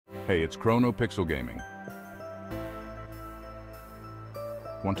Hey, it's Chrono Pixel Gaming.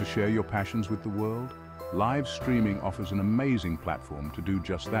 Want to share your passions with the world? Live streaming offers an amazing platform to do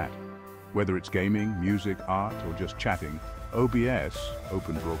just that. Whether it's gaming, music, art, or just chatting, OBS,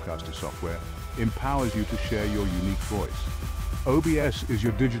 Open Broadcaster Software, empowers you to share your unique voice. OBS is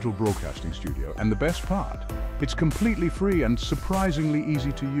your digital broadcasting studio, and the best part, it's completely free and surprisingly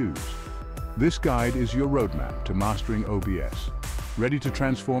easy to use. This guide is your roadmap to mastering OBS. Ready to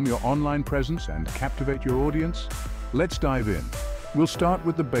transform your online presence and captivate your audience? Let's dive in. We'll start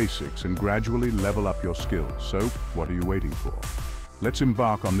with the basics and gradually level up your skills. So, what are you waiting for? Let's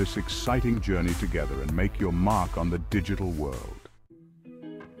embark on this exciting journey together and make your mark on the digital world.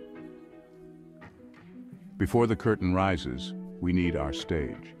 Before the curtain rises, we need our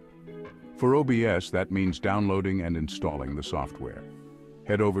stage. For OBS, that means downloading and installing the software.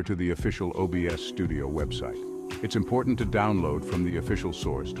 Head over to the official OBS Studio website. It's important to download from the official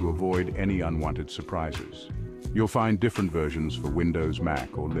source to avoid any unwanted surprises. You'll find different versions for Windows,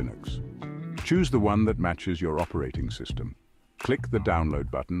 Mac, or Linux. Choose the one that matches your operating system. Click the download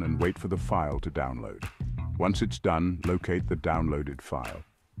button and wait for the file to download. Once it's done, locate the downloaded file.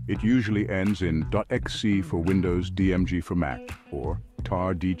 It usually ends in .xc for Windows, DMG for Mac, or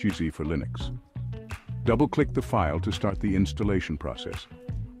tar.dgz for Linux. Double-click the file to start the installation process.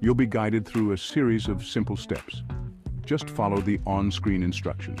 You'll be guided through a series of simple steps. Just follow the on-screen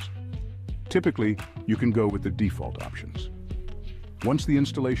instructions. Typically, you can go with the default options. Once the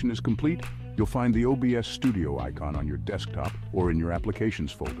installation is complete, you'll find the OBS Studio icon on your desktop or in your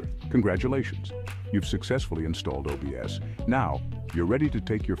Applications folder. Congratulations! You've successfully installed OBS. Now, you're ready to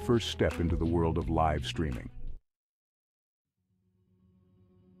take your first step into the world of live streaming.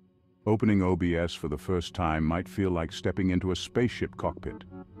 Opening OBS for the first time might feel like stepping into a spaceship cockpit.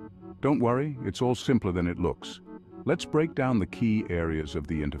 Don't worry, it's all simpler than it looks. Let's break down the key areas of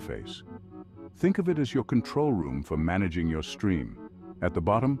the interface. Think of it as your control room for managing your stream. At the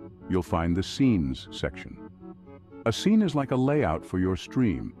bottom, you'll find the Scenes section. A scene is like a layout for your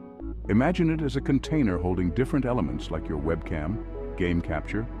stream. Imagine it as a container holding different elements like your webcam, game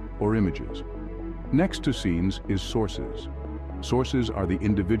capture, or images. Next to Scenes is Sources. Sources are the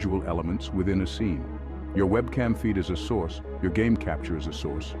individual elements within a scene. Your webcam feed is a source, your game capture is a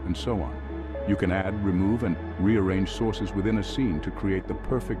source, and so on. You can add, remove, and rearrange sources within a scene to create the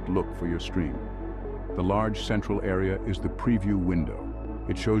perfect look for your stream. The large central area is the preview window.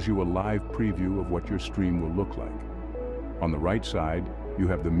 It shows you a live preview of what your stream will look like. On the right side, you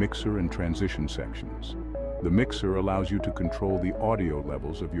have the mixer and transition sections. The mixer allows you to control the audio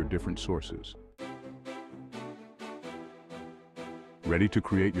levels of your different sources. Ready to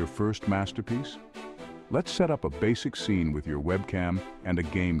create your first masterpiece? Let's set up a basic scene with your webcam and a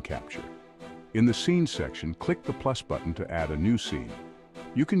game capture. In the Scenes section, click the plus button to add a new scene.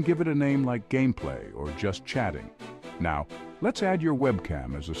 You can give it a name like Gameplay or just Chatting. Now, let's add your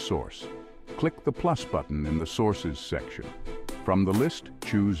webcam as a source. Click the plus button in the Sources section. From the list,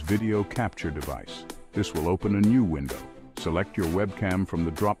 choose Video Capture Device. This will open a new window. Select your webcam from the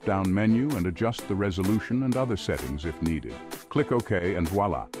drop-down menu and adjust the resolution and other settings if needed. Click OK and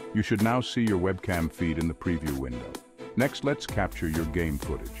voila, you should now see your webcam feed in the preview window. Next, let's capture your game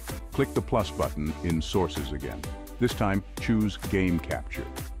footage. Click the plus button in Sources again. This time, choose Game Capture.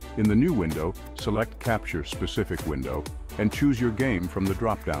 In the new window, select Capture Specific window and choose your game from the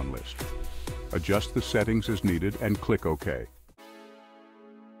drop-down list. Adjust the settings as needed and click OK.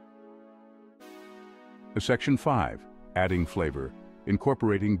 Section 5. Adding flavor,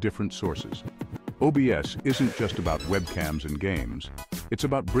 incorporating different sources. OBS isn't just about webcams and games. It's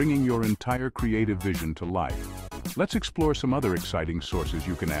about bringing your entire creative vision to life. Let's explore some other exciting sources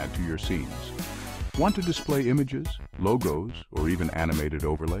you can add to your scenes. Want to display images, logos, or even animated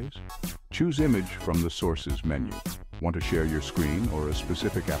overlays? Choose Image from the Sources menu. Want to share your screen or a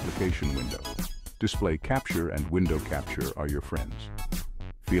specific application window? Display Capture and Window Capture are your friends.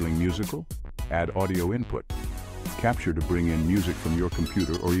 Feeling musical? Add audio input. Capture to bring in music from your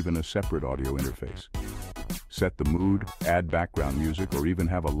computer or even a separate audio interface. Set the mood, add background music, or even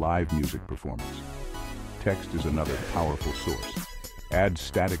have a live music performance. Text is another powerful source. Add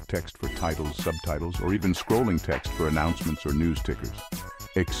static text for titles, subtitles, or even scrolling text for announcements or news tickers.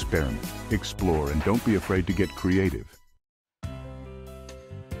 Experiment, explore, and don't be afraid to get creative.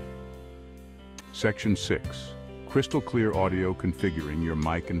 Section 6. Crystal clear audio, configuring your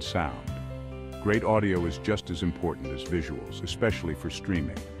mic and sound. Great audio is just as important as visuals, especially for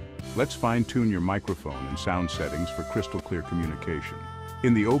streaming. Let's fine-tune your microphone and sound settings for crystal clear communication.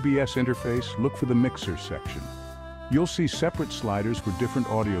 In the OBS interface, look for the Mixer section. You'll see separate sliders for different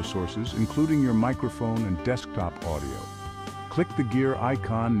audio sources, including your microphone and desktop audio. Click the gear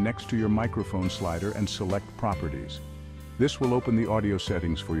icon next to your microphone slider and select Properties. This will open the audio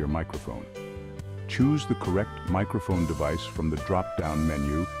settings for your microphone. Choose the correct microphone device from the drop-down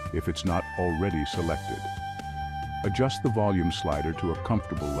menu if it's not already selected. Adjust the volume slider to a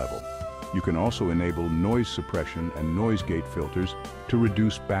comfortable level. You can also enable noise suppression and noise gate filters to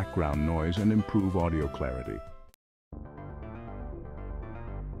reduce background noise and improve audio clarity.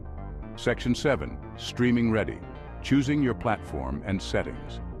 Section 7. Streaming Ready. Choosing your platform and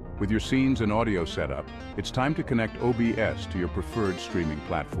settings. With your scenes and audio setup, it's time to connect OBS to your preferred streaming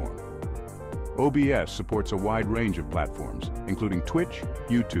platform. OBS supports a wide range of platforms, including Twitch,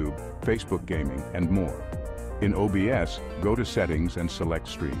 YouTube, Facebook Gaming, and more. In OBS, go to Settings and select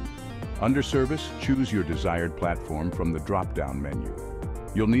Stream. Under Service, choose your desired platform from the drop-down menu.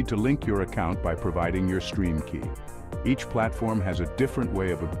 You'll need to link your account by providing your stream key. Each platform has a different way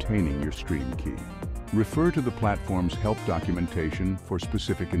of obtaining your stream key. Refer to the platform's help documentation for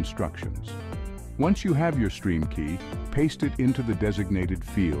specific instructions. Once you have your stream key, paste it into the designated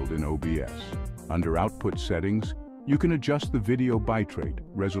field in OBS. Under Output Settings, you can adjust the video bitrate,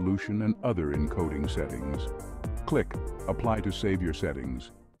 resolution, and other encoding settings. Click Apply to save your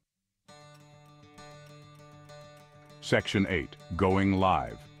settings. Section 8. Going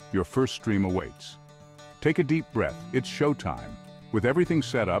Live. Your first stream awaits. Take a deep breath. It's showtime. With everything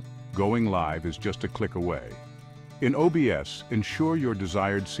set up, going live is just a click away. In OBS, ensure your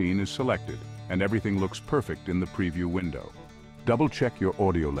desired scene is selected and everything looks perfect in the preview window. Double-check your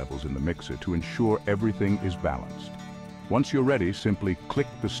audio levels in the mixer to ensure everything is balanced. Once you're ready, simply click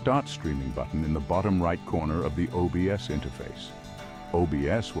the Start Streaming button in the bottom right corner of the OBS interface.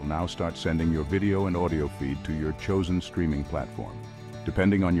 OBS will now start sending your video and audio feed to your chosen streaming platform.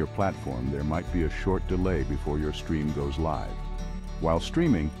 Depending on your platform, there might be a short delay before your stream goes live. While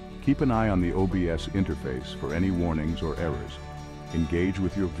streaming, keep an eye on the OBS interface for any warnings or errors. Engage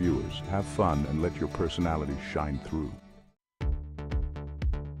with your viewers, have fun, and let your personality shine through.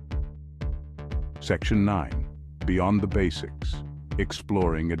 Section 9. Beyond the Basics.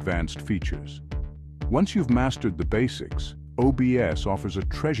 Exploring advanced features. Once you've mastered the basics, OBS offers a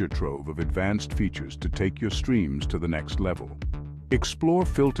treasure trove of advanced features to take your streams to the next level. Explore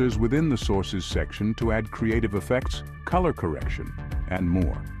filters within the Sources section to add creative effects, color correction, and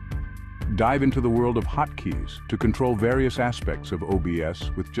more. Dive into the world of hotkeys to control various aspects of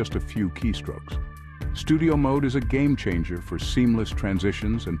OBS with just a few keystrokes. Studio Mode is a game changer for seamless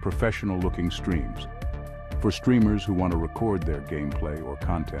transitions and professional-looking streams. For streamers who want to record their gameplay or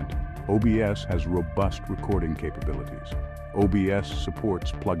content, OBS has robust recording capabilities. OBS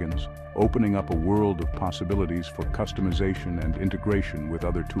supports plugins, opening up a world of possibilities for customization and integration with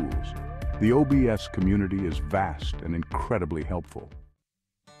other tools. The OBS community is vast and incredibly helpful.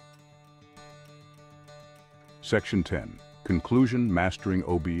 Section 10. Conclusion: Mastering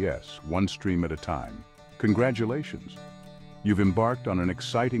OBS, one stream at a time. Congratulations! You've embarked on an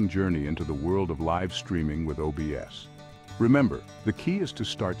exciting journey into the world of live streaming with OBS. Remember, the key is to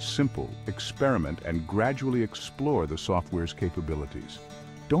start simple, experiment, and gradually explore the software's capabilities.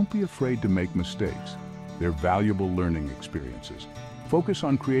 Don't be afraid to make mistakes. They're valuable learning experiences. Focus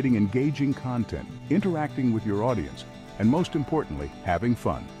on creating engaging content, interacting with your audience, and most importantly, having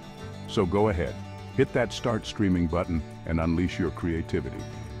fun. So go ahead. Hit that Start Streaming button and unleash your creativity.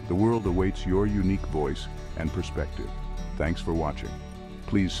 The world awaits your unique voice and perspective. Thanks for watching.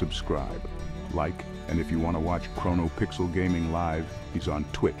 Please subscribe, like, and if you want to watch Chrono Pixel Gaming live, he's on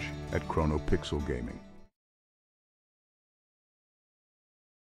Twitch at Chrono Pixel Gaming.